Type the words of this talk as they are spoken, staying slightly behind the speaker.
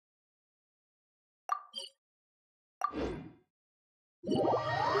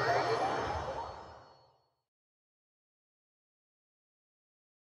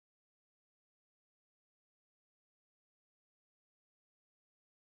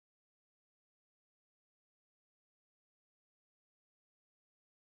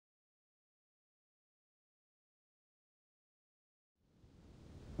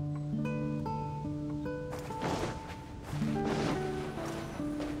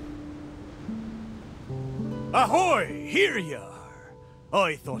Ahoy! Here you are!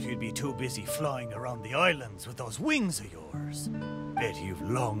 I thought you'd be too busy flying around the islands with those wings of yours. Bet you've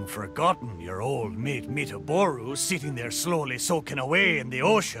long forgotten your old mate Miitoboru sitting there slowly soaking away in the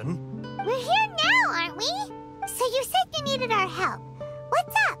ocean. We're here now, aren't we? So you said you needed our help.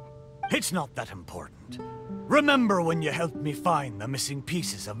 What's up? It's not that important. Remember when you helped me find the missing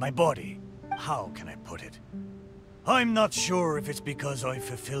pieces of my body? How can I put it? I'm not sure if it's because I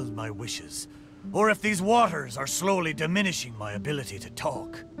fulfilled my wishes, or if these waters are slowly diminishing my ability to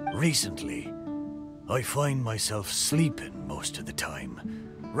talk. Recently, I find myself sleeping most of the time,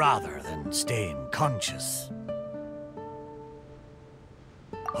 rather than staying conscious.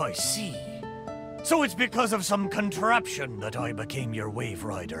 I see. So it's because of some contraption that I became your wave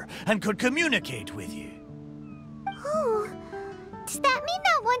rider and could communicate with you. Oh, does that mean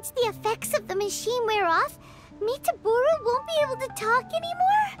that once the effects of the machine wear off, Miitoboru won't be able to talk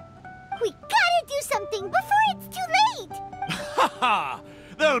anymore? We gotta do something before it's too late! Haha!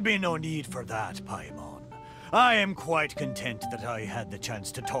 There'll be no need for that, Paimon. I am quite content that I had the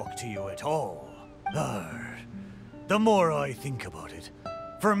chance to talk to you at all. The more I think about it,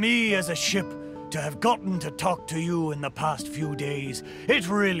 for me as a ship to have gotten to talk to you in the past few days, it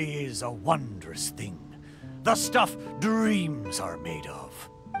really is a wondrous thing. The stuff dreams are made of.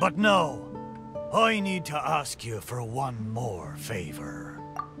 But no, I need to ask you for one more favor.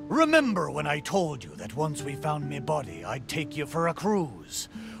 Remember when I told you that once we found my body, I'd take you for a cruise?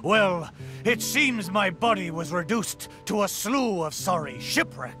 Well, it seems my body was reduced to a slew of sorry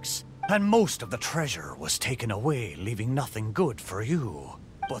shipwrecks, and most of the treasure was taken away, leaving nothing good for you.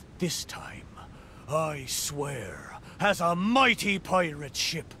 But this time, I swear, as a mighty pirate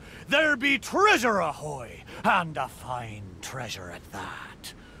ship, there be treasure ahoy, and a fine treasure at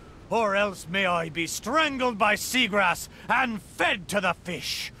that. Or else may I be strangled by seagrass and fed to the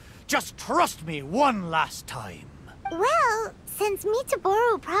fish. Just trust me one last time. Well, since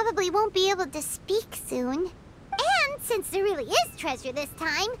Miitoboru probably won't be able to speak soon, and since there really is treasure this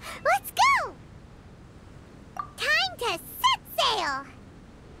time, let's go! Time to set sail!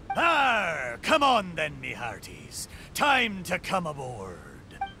 Come on then, me hearties. Time to come aboard.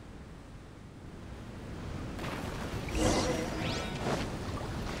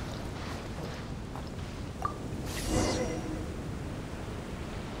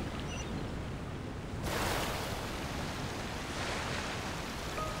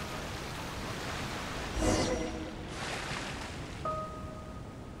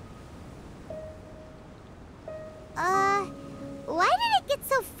 Why did it get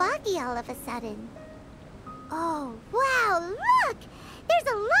so foggy all of a sudden? Oh, wow, look!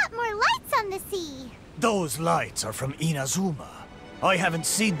 There's a lot more lights on the sea! Those lights are from Inazuma. I haven't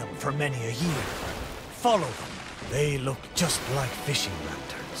seen them for many a year. Follow them. They look just like fishing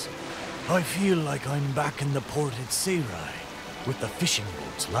lanterns. I feel like I'm back in the port at Seirai, with the fishing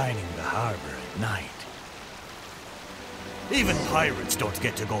boats lining the harbor at night. Even pirates don't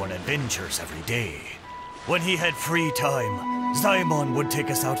get to go on adventures every day. When he had free time, Zaimon would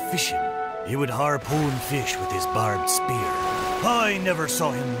take us out fishing. He would harpoon fish with his barbed spear. I never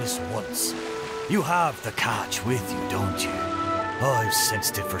saw him miss once. You have the catch with you, don't you? I've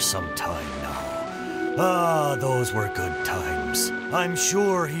sensed it for some time now. Ah, those were good times. I'm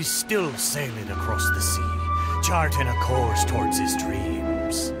sure he's still sailing across the sea, charting a course towards his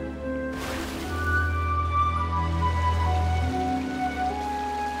dreams.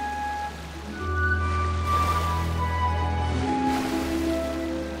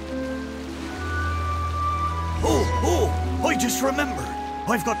 I just remembered.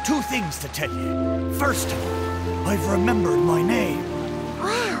 I've got two things to tell you. First of all, I've remembered my name.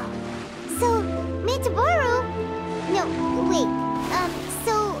 Wow. So, Miitoboru? No, wait.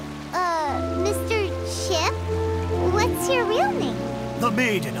 Mr. Ship? What's your real name? The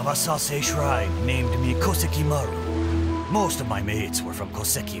maiden of Asase Shrine named me Kosekimaru. Most of my mates were from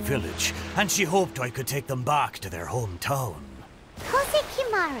Koseki village, and she hoped I could take them back to their hometown.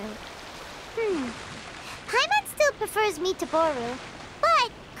 Kosekimaru. Paimon still prefers Miitoboru, but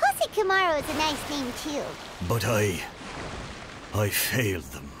Kosekimaru is a nice name too. But I failed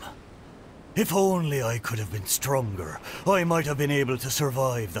them. If only I could have been stronger, I might have been able to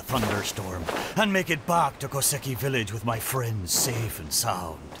survive the thunderstorm and make it back to Koseki village with my friends safe and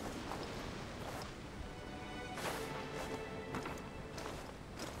sound.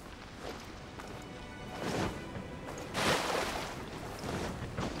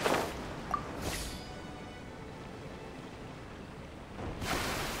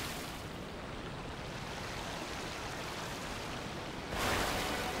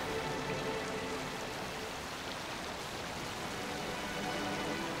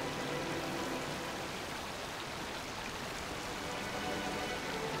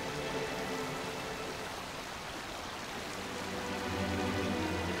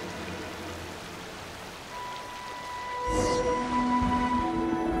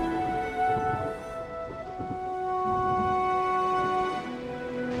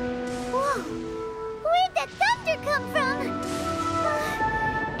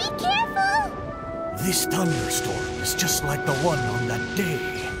 This thunderstorm is just like the one on that day.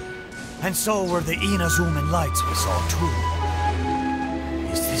 And so were the Inazuman lights we saw too.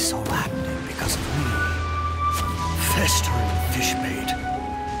 Is this all happening because of me? Festering fishbait.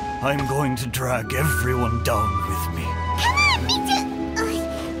 I'm going to drag everyone down with me. Come on,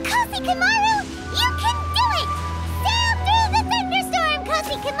 Kosi Kamaru! You can do it! Sail through the thunderstorm,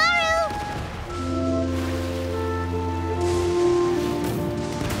 Kosi Kamaru!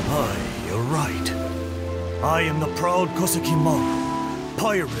 Aye, you're right. I am the proud Kosekimaru,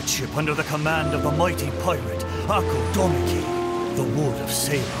 pirate ship under the command of the mighty pirate Aku Domiki. The wood of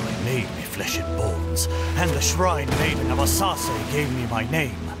Sailor made me flesh and bones, and the shrine maiden of Asase gave me my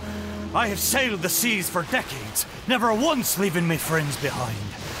name. I have sailed the seas for decades, never once leaving my friends behind.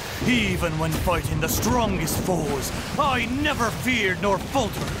 Even when fighting the strongest foes, I never feared nor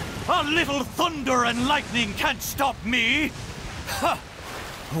faltered. A little thunder and lightning can't stop me! Ha!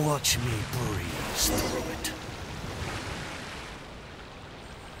 Watch me breeze through it.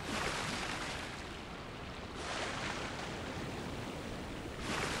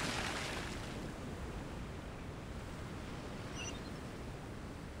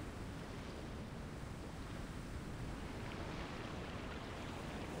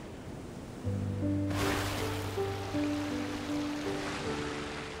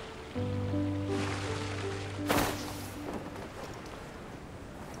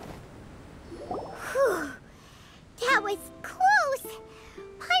 That was close!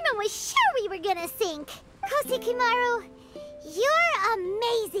 Paimon was sure we were gonna sink. Kosi Kamaru, you're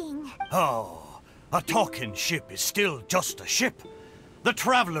amazing! Oh, a talking ship is still just a ship. The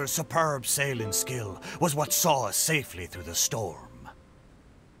traveler's superb sailing skill was what saw us safely through the storm.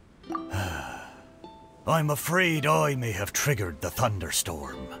 I'm afraid I may have triggered the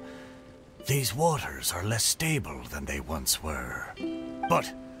thunderstorm. These waters are less stable than they once were.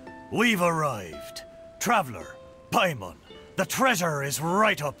 But we've arrived. Traveler, Paimon, the treasure is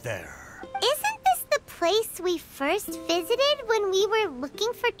right up there. Isn't this the place we first visited when we were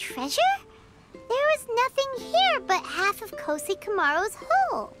looking for treasure? There was nothing here but half of Kosi Kamaru's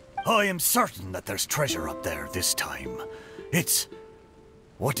hole. I am certain that there's treasure up there this time. It's...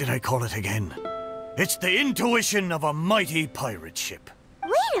 what did I call it again? It's the intuition of a mighty pirate ship.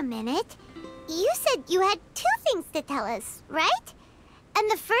 Wait a minute. You said you had 2 things to tell us, right? And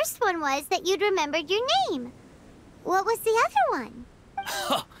the first one was that you'd remembered your name. What was the other one?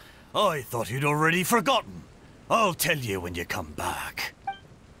 Ha! I thought you'd already forgotten. I'll tell you when you come back.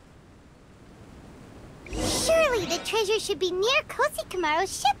 Surely the treasure should be near Kosi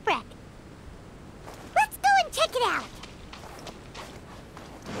Kamaru's shipwreck. Let's go and check it out.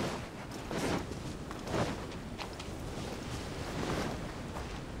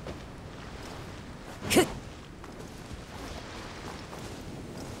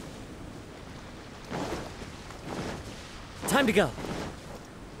 Time to go.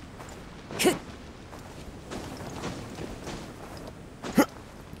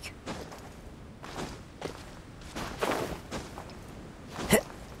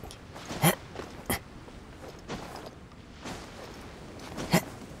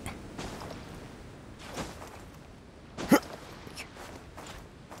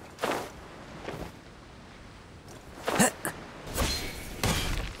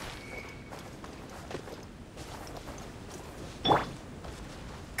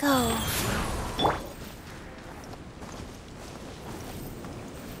 Go.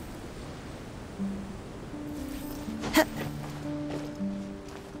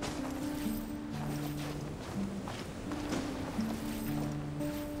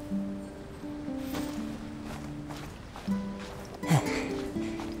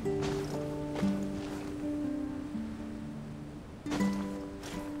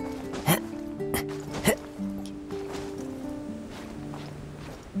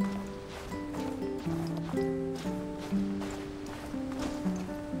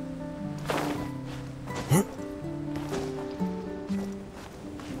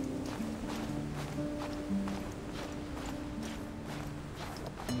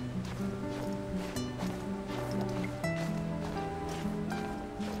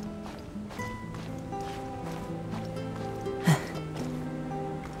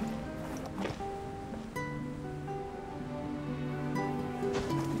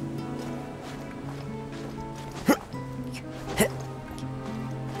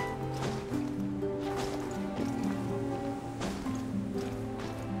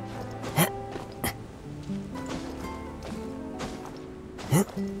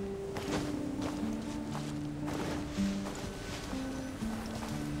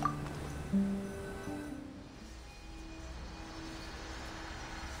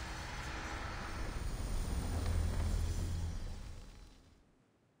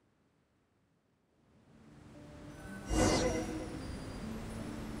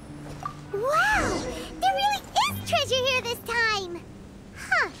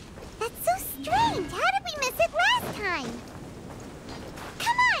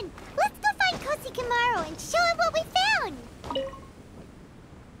 Kosikamaru and show him what we found!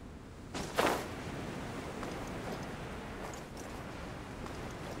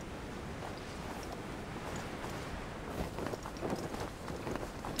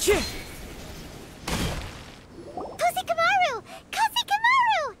 Kosikamaru!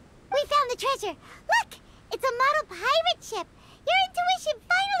 Kosikamaru! We found the treasure! Look! It's a model pirate ship! Your intuition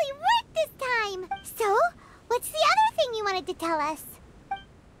finally worked this time! So, what's the other thing you wanted to tell us?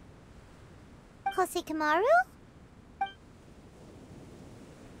 Kosikamaru?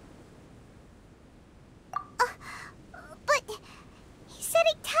 But he said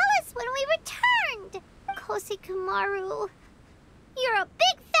he'd tell us when we returned! Kosikamaru, you're a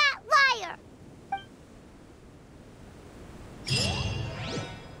big fat liar!